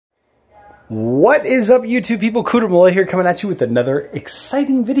What is up, YouTube people? Mora here, coming at you with another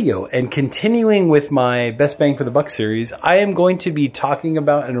exciting video. And continuing with my Best Bang for the Buck series, I am going to be talking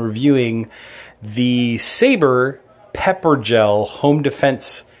about and reviewing the Sabre Pepper Gel Home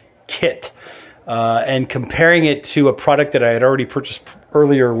Defense Kit and comparing it to a product that I had already purchased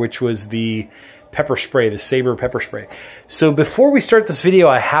earlier, which was the pepper spray, the Sabre pepper spray. So before we start this video,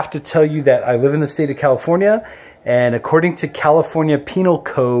 I have to tell you that I live in the state of California, and according to California Penal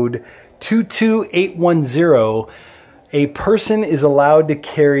Code 22810, a person is allowed to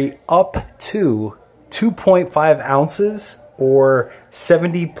carry up to 2.5 ounces or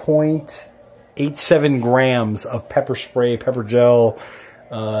 70.87 grams of pepper spray, pepper gel,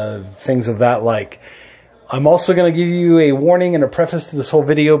 things of that like. I'm also going to give you a warning and a preface to this whole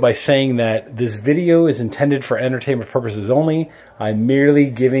video by saying that this video is intended for entertainment purposes only. I'm merely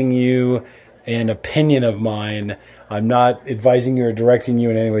giving you an opinion of mine. I'm not advising you or directing you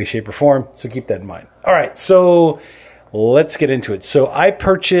in any way, shape, or form, so keep that in mind. All right, so let's get into it. So I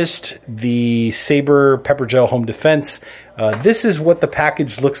purchased the Sabre Pepper Gel Home Defense. This is what the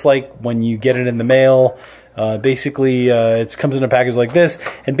package looks like when you get it in the mail. Basically, it comes in a package like this,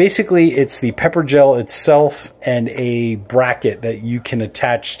 and basically it's the pepper gel itself and a bracket that you can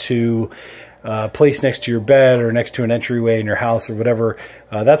attach to place next to your bed or next to an entryway in your house or whatever.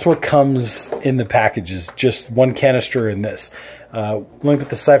 That's what comes in the packages, just one canister in this. Let me put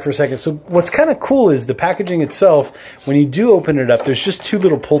this aside for a second. So what's kind of cool is the packaging itself. When you do open it up, there's just two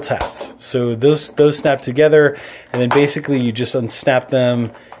little pull tabs. So those snap together, and then basically you just unsnap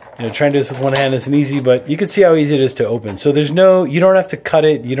them. You know, trying to do this with one hand isn't easy, but you can see how easy it is to open. So there's no, you don't have to cut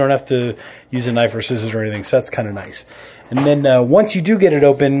it, you don't have to use a knife or scissors or anything. So that's kind of nice. And then once you do get it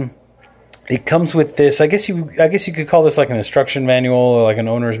open, it comes with this. I guess you could call this like an instruction manual or like an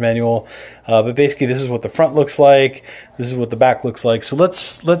owner's manual. But basically, this is what the front looks like. This is what the back looks like. So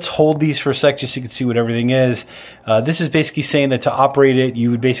let's hold these for a sec just so you can see what everything is. This is basically saying that to operate it, you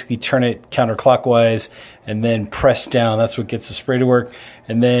would basically turn it counterclockwise and then press down. That's what gets the spray to work.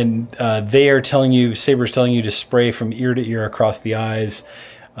 And then they are telling you, Sabre's telling you to spray from ear to ear across the eyes.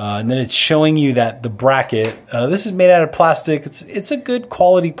 And then it's showing you that the bracket, this is made out of plastic. It's a good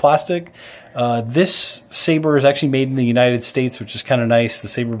quality plastic. This Sabre is actually made in the United States, which is kind of nice. The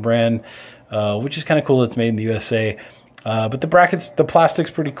Sabre brand, which is kind of cool. It's made in the USA. But the brackets, the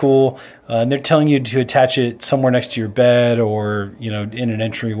plastic's pretty cool. And they're telling you to attach it somewhere next to your bed or, you know, in an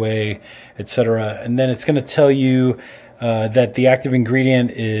entryway, etc. And then it's going to tell you that the active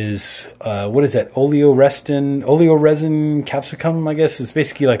ingredient is, what is that? Oleoresin capsicum, I guess. It's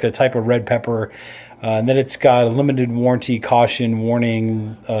basically like a type of red pepper. And then it's got a limited warranty, caution,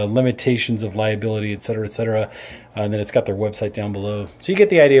 warning, limitations of liability, etc., etc. And then it's got their website down below. So you get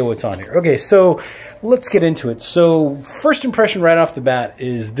the idea of what's on here. Okay, so let's get into it. So first impression right off the bat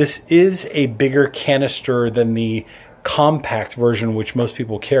is this is a bigger canister than the compact version, which most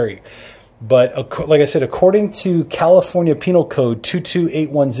people carry. But like I said, according to California Penal Code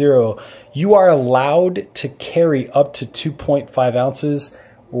 22810, you are allowed to carry up to 2.5 ounces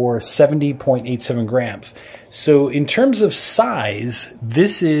or 70.87 grams. So in terms of size,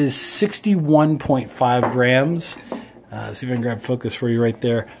 this is 61.5 grams. See if I can grab focus for you right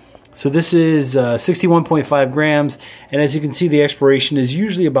there. So this is 61.5 grams. And as you can see, the expiration is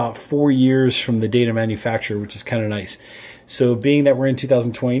usually about 4 years from the date of manufacture, which is kind of nice. So being that we're in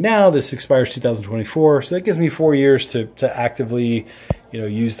 2020 now, this expires 2024. So that gives me 4 years to actively, you know,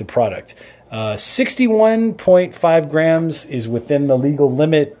 use the product. 61.5 grams is within the legal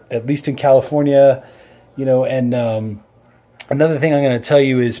limit, at least in California, you know. And another thing I'm going to tell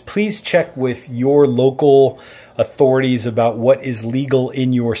you is please check with your local authorities about what is legal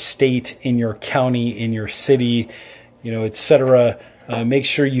in your state, in your county, in your city, you know, etc. Make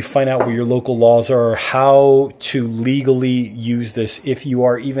sure you find out what your local laws are, how to legally use this, if you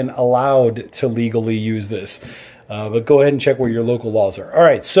are even allowed to legally use this. But go ahead and check where your local laws are. All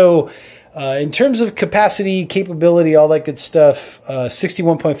right, so in terms of capacity, capability, all that good stuff,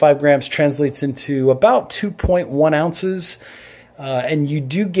 61.5 grams translates into about 2.1 ounces. And you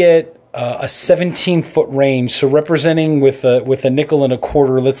do get a 17-foot range. So representing with a nickel and a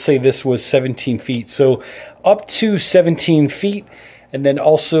quarter, let's say this was 17 feet. So up to 17 feet. And then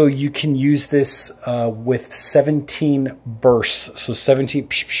also you can use this with 17 bursts. So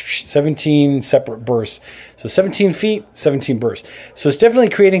 17 separate bursts. So 17 feet, 17 bursts. So it's definitely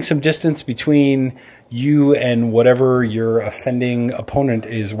creating some distance between you and whatever your offending opponent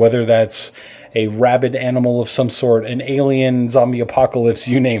is, whether that's a rabid animal of some sort, an alien, zombie apocalypse,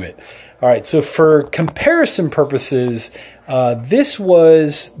 you name it. All right, so for comparison purposes, this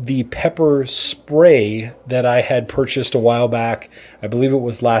was the pepper spray that I had purchased a while back. I believe it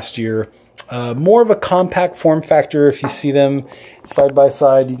was last year. More of a compact form factor. If you see them side by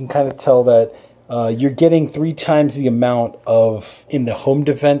side, you can kind of tell that you're getting 3 times the amount of in the home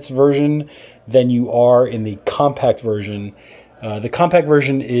defense version than you are in the compact version. The compact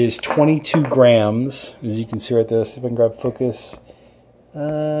version is 22 grams, as you can see right there. See if I can grab focus.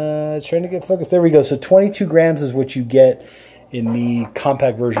 Trying to get focus. There we go. So 22 grams is what you get in the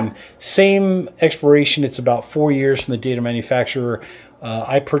compact version. Same expiration. It's about 4 years from the date of manufacturer.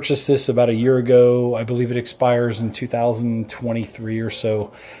 I purchased this about a year ago. I believe it expires in 2023 or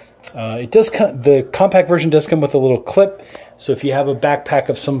so. The compact version does come with a little clip. So if you have a backpack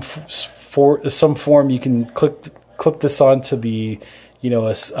of some form, you can clip this onto the,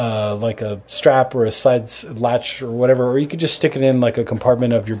 like a strap or a side latch or whatever, or you could just stick it in like a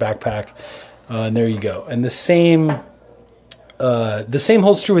compartment of your backpack, and there you go. And the same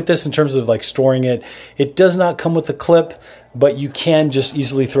holds true with this in terms of like storing it. It does not come with a clip, but you can just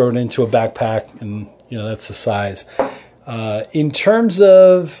easily throw it into a backpack, and that's the size. In terms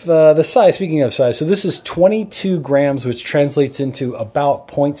of the size, speaking of size, so this is 22 grams, which translates into about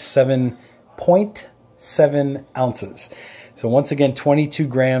 0.7 ounces. So once again, 22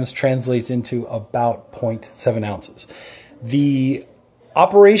 grams translates into about 0.7 ounces. The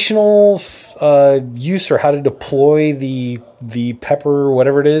operational use, or how to deploy the pepper or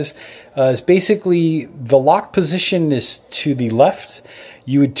whatever it is basically the lock position is to the left.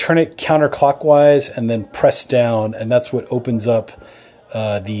 You would turn it counterclockwise and then press down, and that's what opens up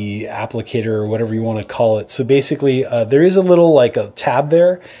the applicator or whatever you want to call it. So basically there is a little like a tab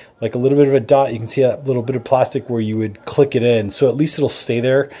there, like a little bit of a dot. You can see that little bit of plastic where you would click it in, so at least it'll stay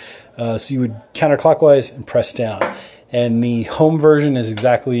there. So you would counterclockwise and press down. And the home version is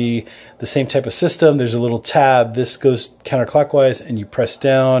exactly the same type of system. There's a little tab. This goes counterclockwise and you press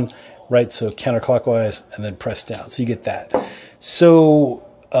down, right? So counterclockwise and then press down. So you get that. So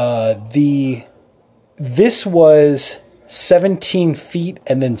this was 17 feet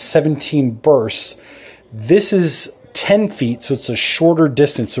and then 17 bursts. This is 10 feet, so it's a shorter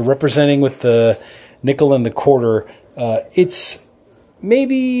distance. So representing with the nickel and the quarter, it's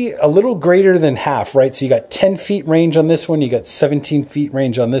maybe a little greater than half, right? So you got 10 feet range on this one, you got 17 feet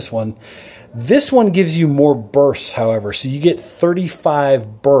range on this one. This one gives you more bursts, however. So you get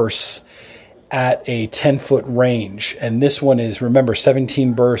 35 bursts at a 10-foot range. And this one is, remember,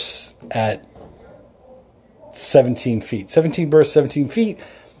 17 bursts at 17 feet. 17 bursts, 17 feet,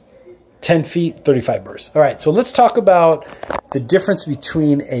 10 feet, 35 bursts. All right, so let's talk about the difference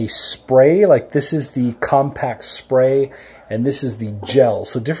between a spray, like this is the compact spray, and this is the gel.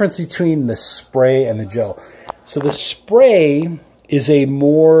 So difference between the spray and the gel. So the spray is a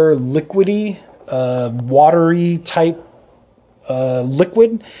more liquidy, watery type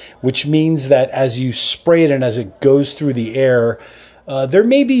liquid, which means that as you spray it and as it goes through the air, there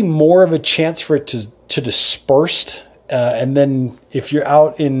may be more of a chance for it to disperse. And then if you're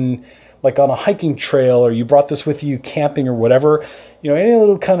out in, like on a hiking trail, or you brought this with you camping or whatever, any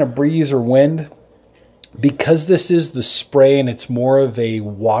little kind of breeze or wind, because this is the spray and it's more of a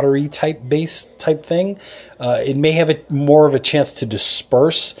watery type thing, it may have more of a chance to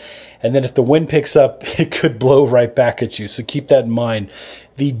disperse. And then if the wind picks up, it could blow right back at you. So keep that in mind.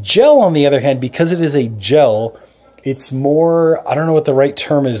 The gel, on the other hand, because it is a gel, it's more, I don't know what the right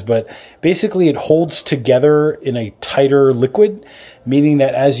term is, but basically it holds together in a tighter liquid, meaning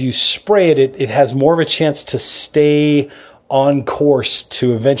that as you spray it, it has more of a chance to stay on course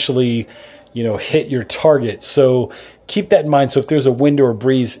to eventually, hit your target. So keep that in mind. So if there's a wind or a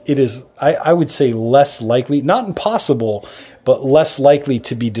breeze, it is, I would say, less likely, not impossible, but less likely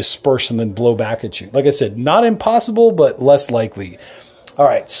to be dispersed and then blow back at you. Like I said, not impossible, but less likely. All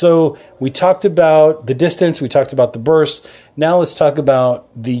right, so we talked about the distance, we talked about the burst. Now let's talk about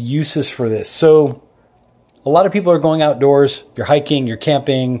the uses for this. So a lot of people are going outdoors, you're hiking, you're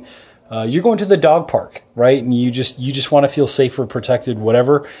camping, you're going to the dog park, right? And you just want to feel safer, protected,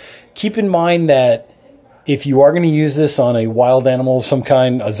 whatever. Keep in mind that if you are going to use this on a wild animal of some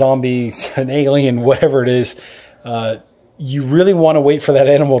kind, a zombie, an alien, whatever it is, you really want to wait for that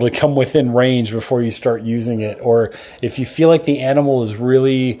animal to come within range before you start using it. Or if you feel like the animal is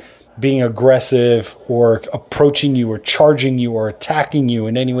really being aggressive or approaching you or charging you or attacking you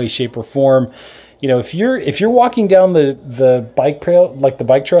in any way, shape, or form, if you're walking down the bike trail, like the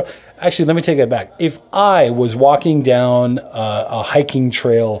bike trail, actually, let me take that back. If I was walking down a hiking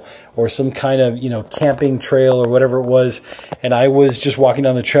trail or some kind of, you know, camping trail or whatever it was, and I was just walking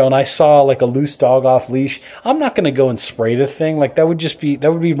down the trail and I saw like a loose dog off leash, I'm not going to go and spray the thing. Like that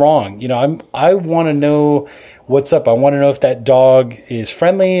would be wrong. You know, I want to know what's up. I want to know if that dog is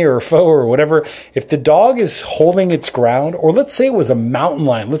friendly or foe or whatever. If the dog is holding its ground, or let's say it was a mountain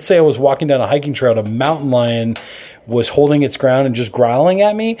lion. Let's say I was walking down a hiking trail and a mountain lion was holding its ground and just growling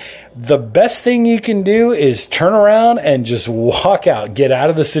at me, the best thing you can do is turn around and just walk out, get out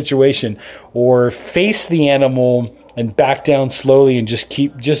of the situation, or face the animal and back down slowly and just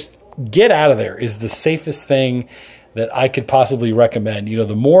get out of there is the safest thing that I could possibly recommend. You know,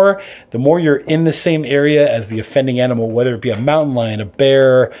 the more you're in the same area as the offending animal, whether it be a mountain lion, a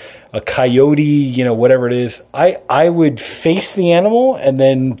bear, a coyote, you know, whatever it is, I would face the animal and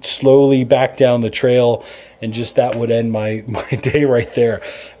then slowly back down the trail, and just that would end my day right there.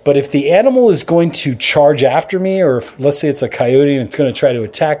 But if the animal is going to charge after me, or if, let's say it's a coyote and it's going to try to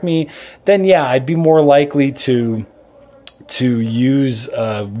attack me, then yeah, I'd be more likely to use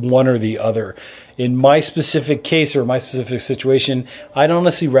one or the other. In my specific case or my specific situation, I'd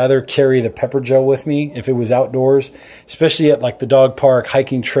honestly rather carry the pepper gel with me if it was outdoors, especially at like the dog park,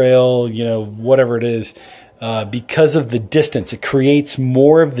 hiking trail, you know, whatever it is, because of the distance. It creates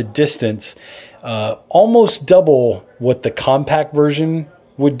more of the distance, almost double what the compact version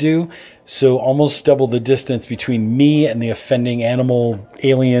would do. So almost double the distance between me and the offending animal,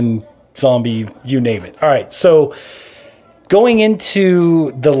 alien, zombie, you name it. All right, so going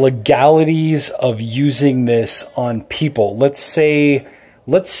into the legalities of using this on people. Let's say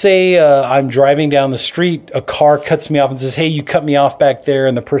I'm driving down the street, a car cuts me off and says, hey, you cut me off back there,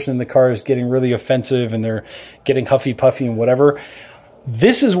 and the person in the car is getting really offensive and they're getting huffy puffy and whatever.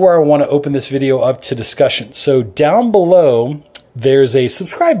 This is where I want to open this video up to discussion. So down below, there's a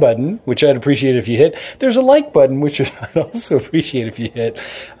subscribe button, which I'd appreciate if you hit. There's a like button, which I'd also appreciate if you hit.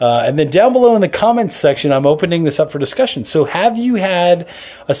 And then down below in the comments section, I'm opening this up for discussion. So have you had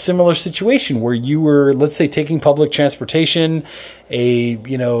a similar situation where you were, let's say, taking public transportation,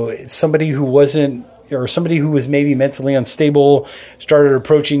 somebody who wasn't, or somebody who was maybe mentally unstable started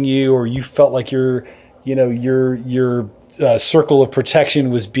approaching you, or you felt like your circle of protection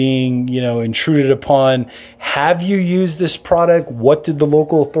was being, intruded upon? Have you used this product? What did the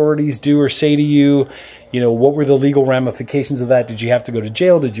local authorities do or say to you? What were the legal ramifications of that? Did you have to go to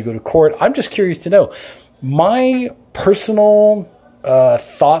jail? Did you go to court? I'm just curious to know. My personal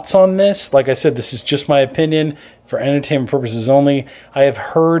thoughts on this, like I said, this is just my opinion for entertainment purposes only. I have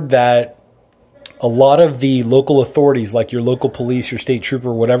heard that a lot of the local authorities, like your local police, your state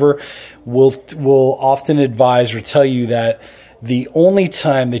trooper, whatever, will often advise or tell you that the only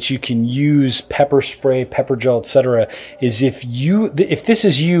time that you can use pepper spray, pepper gel, etc., is if you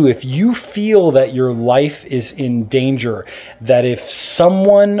feel that your life is in danger, that if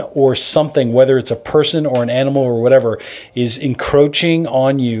someone or something, whether it's a person or an animal or whatever, is encroaching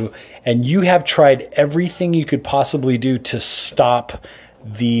on you, and you have tried everything you could possibly do to stop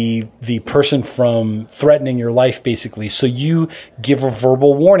the person from threatening your life, basically. So you give a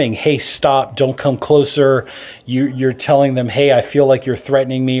verbal warning, hey, stop, don't come closer. You're telling them, hey, I feel like you're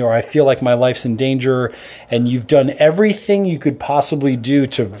threatening me, or I feel like my life's in danger, and you've done everything you could possibly do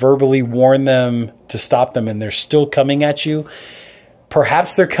to verbally warn them to stop them, and they're still coming at you.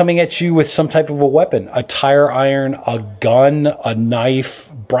 Perhaps they're coming at you with some type of a weapon, a tire iron, a gun, a knife,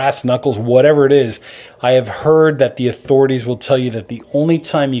 brass knuckles, whatever it is. I have heard that the authorities will tell you that the only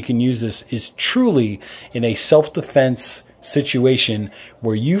time you can use this is truly in a self-defense situation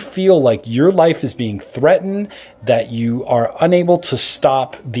where you feel like your life is being threatened, that you are unable to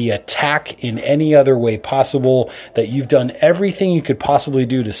stop the attack in any other way possible, that you've done everything you could possibly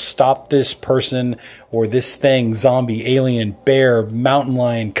do to stop this person or this thing, zombie, alien, bear, mountain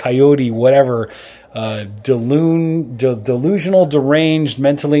lion, coyote, whatever, delusional, deranged,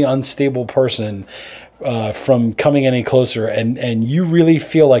 mentally unstable person from coming any closer, and you really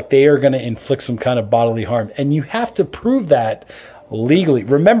feel like they are going to inflict some kind of bodily harm, and you have to prove that legally.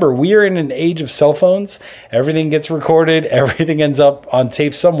 Remember, we are in an age of cell phones. Everything gets recorded. Everything ends up on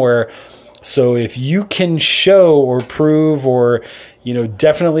tape somewhere. So if you can show or prove or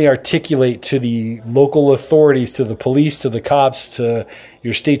definitely articulate to the local authorities, to the police, to the cops, to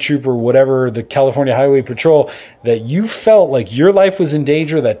your state trooper, whatever, the California Highway Patrol, that you felt like your life was in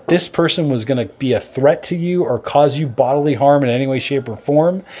danger, that this person was going to be a threat to you or cause you bodily harm in any way, shape, or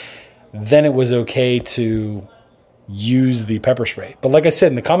form, then it was okay to use the pepper spray. But like I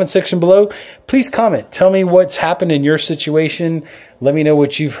said, in the comment section below, please comment. Tell me what's happened in your situation. Let me know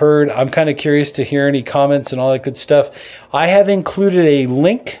what you've heard. I'm kind of curious to hear any comments and all that good stuff. I have included a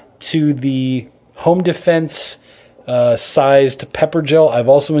link to the home defense sized pepper gel. I've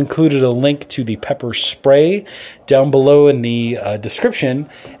also included a link to the pepper spray down below in the description.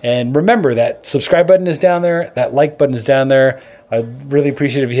 And remember, that subscribe button is down there, that like button is down there. I'd really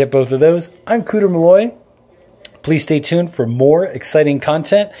appreciate it if you hit both of those. I'm Cooter Malloy. Please stay tuned for more exciting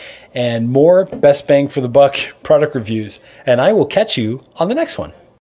content and more best bang for the buck product reviews. And I will catch you on the next one.